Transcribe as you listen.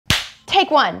Take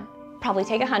one, probably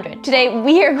take 100. Today,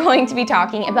 we are going to be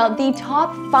talking about the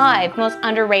top 5 most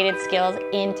underrated skills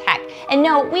in tech. And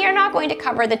no, we are not going to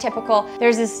cover the typical,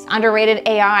 there's this underrated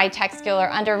AI tech skill or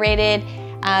underrated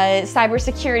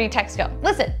cybersecurity tech skill.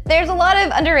 Listen, there's a lot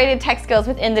of underrated tech skills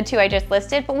within the 2 I just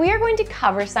listed, but we are going to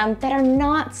cover some that are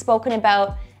not spoken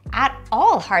about at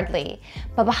all, hardly.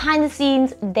 But behind the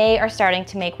scenes, they are starting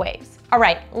to make waves. All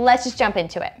right, let's just jump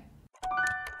into it.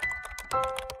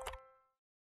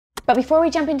 But before we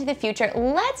jump into the future,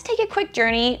 let's take a quick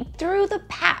journey through the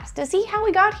past to see how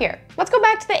we got here. Let's go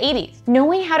back to the 80s.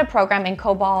 Knowing how to program in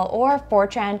COBOL or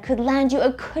Fortran could land you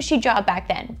a cushy job back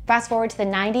then. Fast forward to the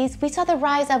 90s, we saw the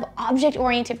rise of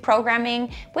object-oriented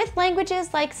programming with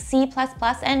languages like C++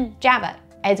 and Java.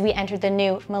 As we entered the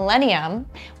new millennium,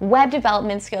 web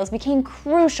development skills became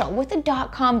crucial with the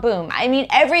dot-com boom. I mean,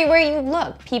 everywhere you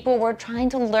look, people were trying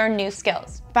to learn new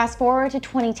skills. Fast forward to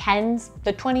 2010s,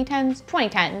 the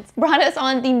 2010s brought us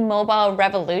on the mobile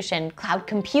revolution, cloud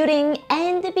computing,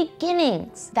 and the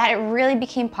beginnings that it really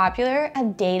became popular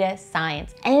of data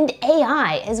science and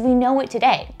AI as we know it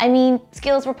today. I mean,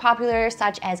 skills were popular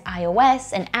such as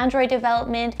iOS and Android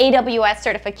development, AWS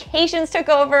certifications took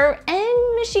over,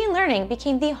 and machine learning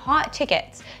became the hot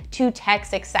tickets to tech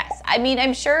success. I mean,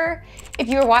 I'm sure if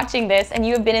you're watching this and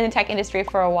you have been in the tech industry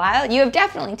for a while, you have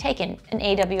definitely taken an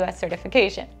AWS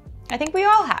certification. I think we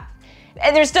all have.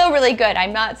 And they're still really good,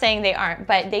 I'm not saying they aren't,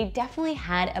 but they definitely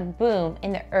had a boom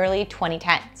in the early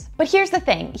 2010s. But here's the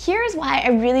thing, here's why I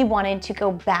really wanted to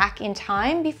go back in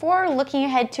time before looking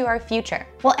ahead to our future.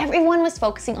 While everyone was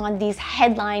focusing on these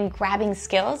headline-grabbing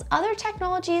skills, other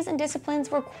technologies and disciplines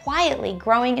were quietly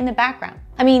growing in the background.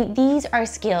 I mean, these are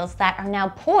skills that are now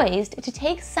poised to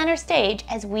take center stage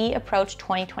as we approach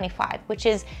 2025, which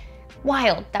is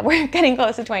wild that we're getting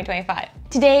close to 2025.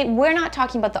 Today, we're not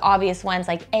talking about the obvious ones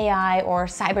like AI or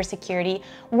cybersecurity.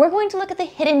 We're going to look at the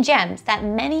hidden gems that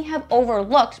many have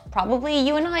overlooked, probably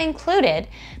you and I included,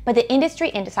 but the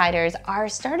industry insiders are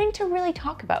starting to really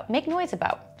talk about, make noise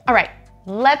about. All right,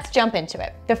 let's jump into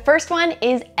it. The first one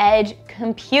is edge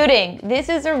computing. This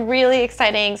is a really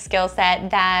exciting skill set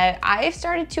that I've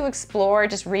started to explore,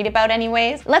 just read about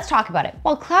anyways. Let's talk about it.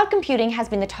 While cloud computing has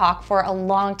been the talk for a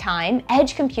long time,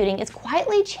 edge computing is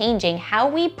quietly changing how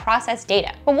we process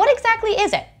data. But what exactly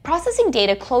is it? Processing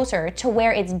data closer to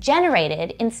where it's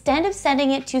generated instead of sending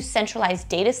it to centralized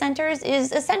data centers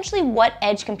is essentially what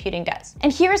edge computing does.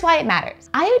 And here's why it matters.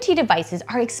 IoT devices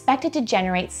are expected to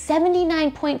generate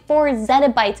 79.4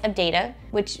 zettabytes of data,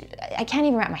 which I can't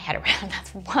even wrap my head around,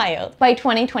 that's wild, by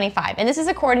 2025. And this is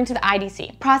according to the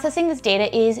IDC. Processing this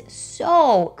data is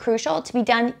so crucial to be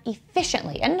done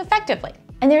efficiently and effectively.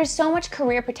 And there's so much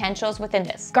career potentials within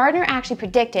this. Gartner actually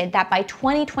predicted that by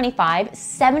 2025,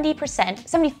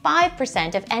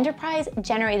 75% of enterprise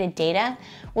generated data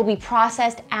will be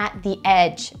processed at the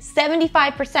edge.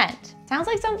 75%. Sounds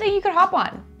like something you could hop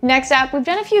on. Next up, we've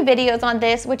done a few videos on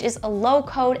this, which is a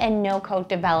low-code and no-code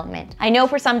development. I know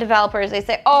for some developers, they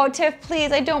say, oh, Tiff,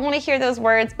 please, I don't want to hear those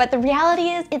words, but the reality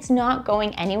is it's not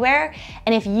going anywhere.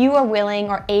 And if you are willing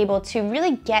or able to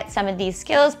really get some of these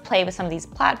skills, play with some of these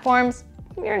platforms,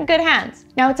 you're in good hands.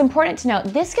 Now, it's important to note,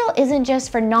 this skill isn't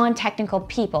just for non-technical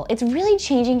people. It's really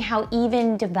changing how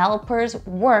even developers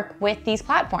work with these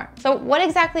platforms. So what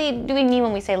exactly do we mean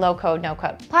when we say low code, no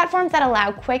code? Platforms that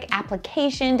allow quick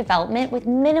application development with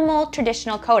minimal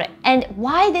traditional coding. And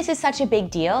why this is such a big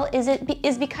deal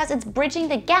is because it's bridging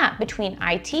the gap between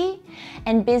IT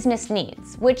and business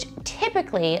needs, which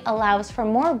typically allows for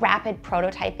more rapid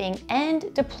prototyping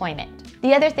and deployment.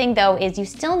 The other thing though is you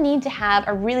still need to have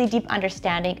a really deep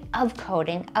understanding of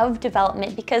coding, of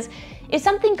development, because if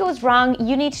something goes wrong,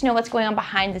 you need to know what's going on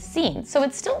behind the scenes. So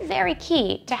it's still very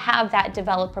key to have that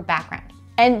developer background.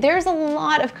 And there's a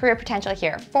lot of career potential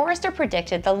here. Forrester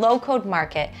predicted the low-code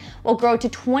market will grow to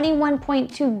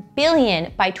 $21.2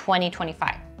 billion by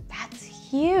 2025. That's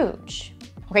huge.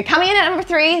 Okay, coming in at number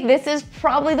 3, this is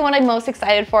probably the one I'm most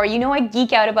excited for. You know I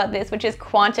geek out about this, which is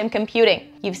quantum computing.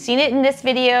 You've seen it in this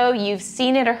video, you've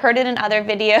seen it or heard it in other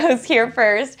videos here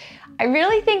first. I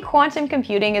really think quantum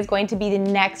computing is going to be the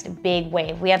next big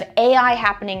wave. We have AI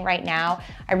happening right now.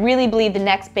 I really believe the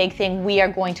next big thing we are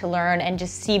going to learn and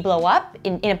just see blow up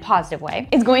in a positive way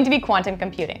is going to be quantum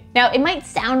computing. Now, it might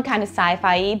sound kind of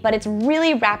sci-fi-y, but it's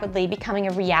really rapidly becoming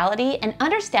a reality, and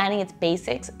understanding its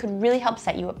basics could really help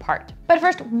set you apart. But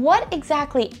first, what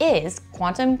exactly is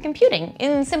quantum computing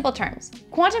in simple terms?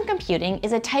 Quantum computing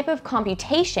is a type of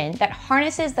computation that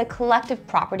harnesses the collective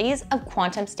properties of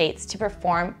quantum states to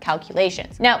perform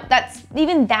calculations. Now,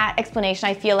 even that explanation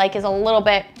I feel like is a little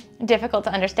bit difficult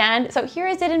to understand, so here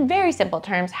is it in very simple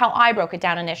terms how I broke it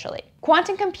down initially.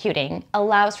 Quantum computing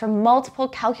allows for multiple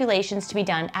calculations to be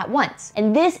done at once.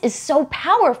 And this is so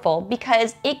powerful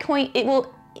because it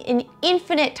will, in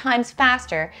infinite times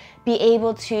faster, be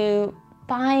able to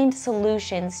find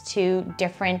solutions to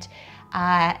different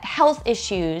health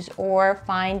issues, or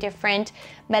find different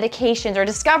medications, or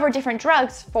discover different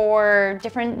drugs for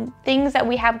different things that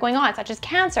we have going on, such as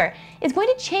cancer. It's going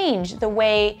to change the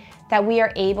way that we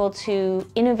are able to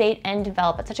innovate and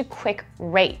develop at such a quick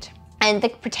rate. And the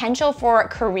potential for a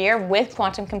career with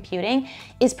quantum computing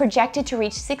is projected to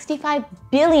reach 65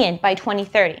 billion by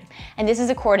 2030. And this is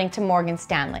according to Morgan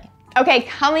Stanley. Okay,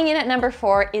 coming in at number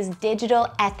 4 is digital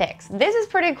ethics. This is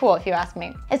pretty cool if you ask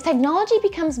me. As technology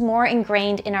becomes more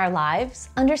ingrained in our lives,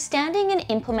 understanding and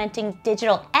implementing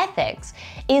digital ethics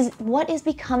is what is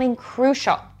becoming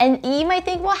crucial. And you might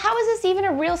think, well, how is this even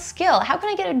a real skill? How can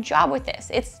I get a job with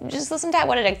this? It's just listen to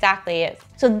what it exactly is.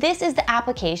 So this is the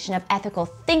application of ethical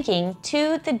thinking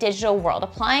to the digital world,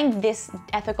 applying this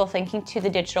ethical thinking to the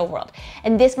digital world.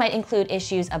 And this might include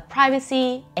issues of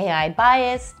privacy, AI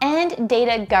bias, and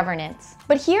data governance.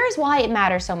 But here's why it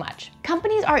matters so much.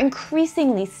 Companies are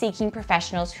increasingly seeking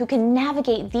professionals who can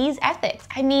navigate these ethics.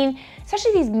 I mean,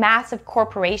 especially these massive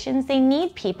corporations, they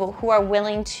need people who are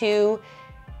willing to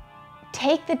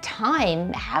take the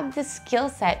time, have the skill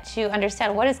set to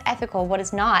understand what is ethical, what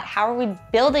is not, how are we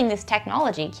building this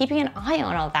technology, keeping an eye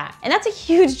on all that. And that's a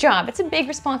huge job, it's a big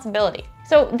responsibility.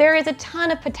 So there is a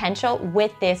ton of potential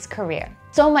with this career.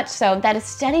 So much so that a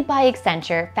study by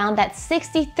Accenture found that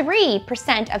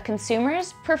 63% of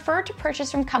consumers prefer to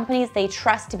purchase from companies they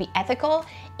trust to be ethical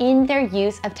in their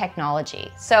use of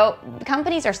technology. So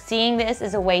companies are seeing this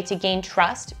as a way to gain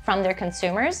trust from their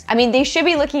consumers. I mean, they should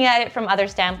be looking at it from other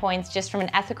standpoints, just from an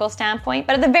ethical standpoint,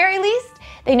 but at the very least,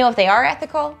 they know if they are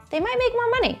ethical, they might make more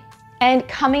money. And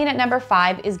coming in at number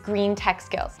 5 is green tech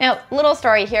skills. Now, little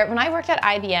story here, when I worked at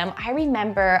IBM, I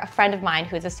remember a friend of mine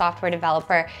who is a software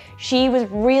developer, she was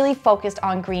really focused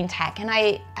on green tech. And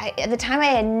I at the time I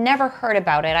had never heard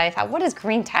about it. I thought, what is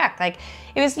green tech? Like,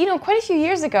 it was, quite a few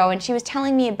years ago, and she was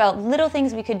telling me about little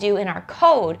things we could do in our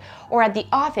code or at the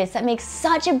office that makes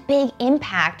such a big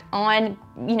impact on,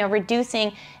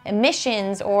 reducing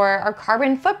emissions or our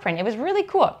carbon footprint. It was really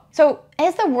cool. So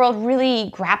as the world really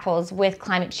grapples with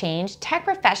climate change, tech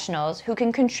professionals who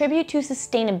can contribute to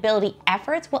sustainability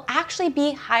efforts will actually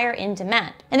be higher in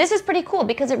demand. And this is pretty cool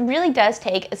because it really does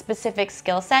take a specific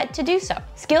skill set to do so.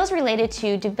 Skills related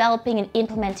to developing and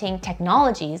implementing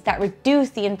technologies that reduce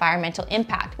the environmental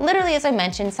impact. Literally, as I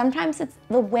mentioned, sometimes it's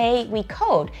the way we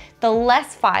code. The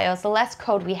less files, the less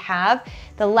code we have,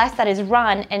 the less that is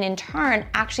run, and in turn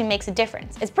actually makes a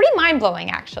difference. It's pretty mind-blowing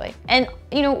actually. And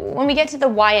when we get to the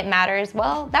why it matters,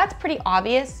 well, that's pretty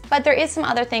obvious, but there is some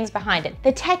other things behind it.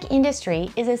 The tech industry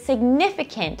is a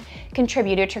significant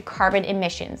contributor to carbon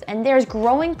emissions, and there's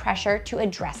growing pressure to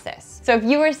address this. So if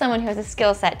you are someone who has a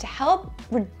skill set to help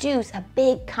reduce a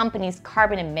big company's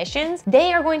carbon emissions,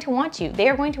 they are going to want you. They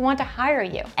are going to want to hire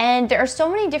you. And there are so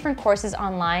many different courses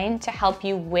online to help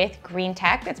you with green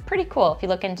tech. It's pretty cool if you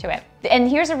look into it. And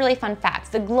here's a really fun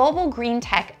fact. The global green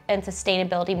tech and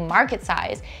sustainability market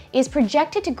size is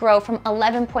projected to grow from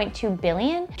 11.2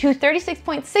 billion to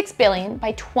 36.6 billion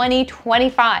by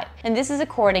 2025. And this is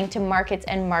according to Markets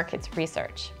and Markets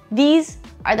research. These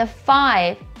are the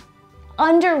 5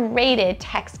 underrated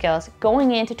tech skills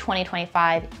going into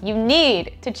 2025 you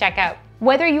need to check out.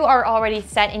 Whether you are already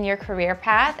set in your career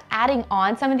path, adding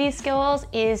on some of these skills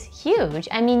is huge.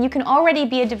 I mean, you can already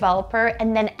be a developer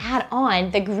and then add on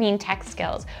the green tech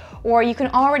skills. Or you can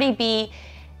already be,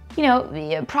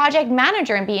 a project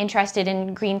manager and be interested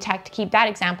in green tech to keep that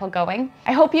example going.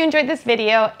 I hope you enjoyed this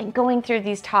video and going through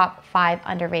these top 5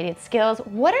 underrated skills.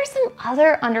 What are some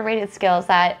other underrated skills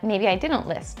that maybe I didn't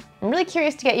list? I'm really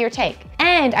curious to get your take.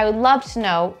 And I would love to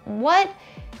know what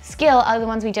skill out of the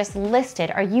ones we just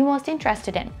listed are you most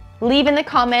interested in? Leave in the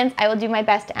comments. I will do my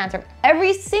best to answer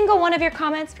every single one of your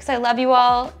comments because I love you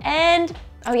all. And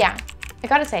oh yeah, I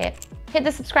gotta say it. Hit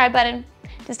the subscribe button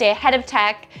to stay ahead of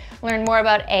tech, learn more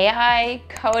about AI,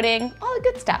 coding, all the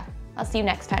good stuff. I'll see you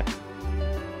next time.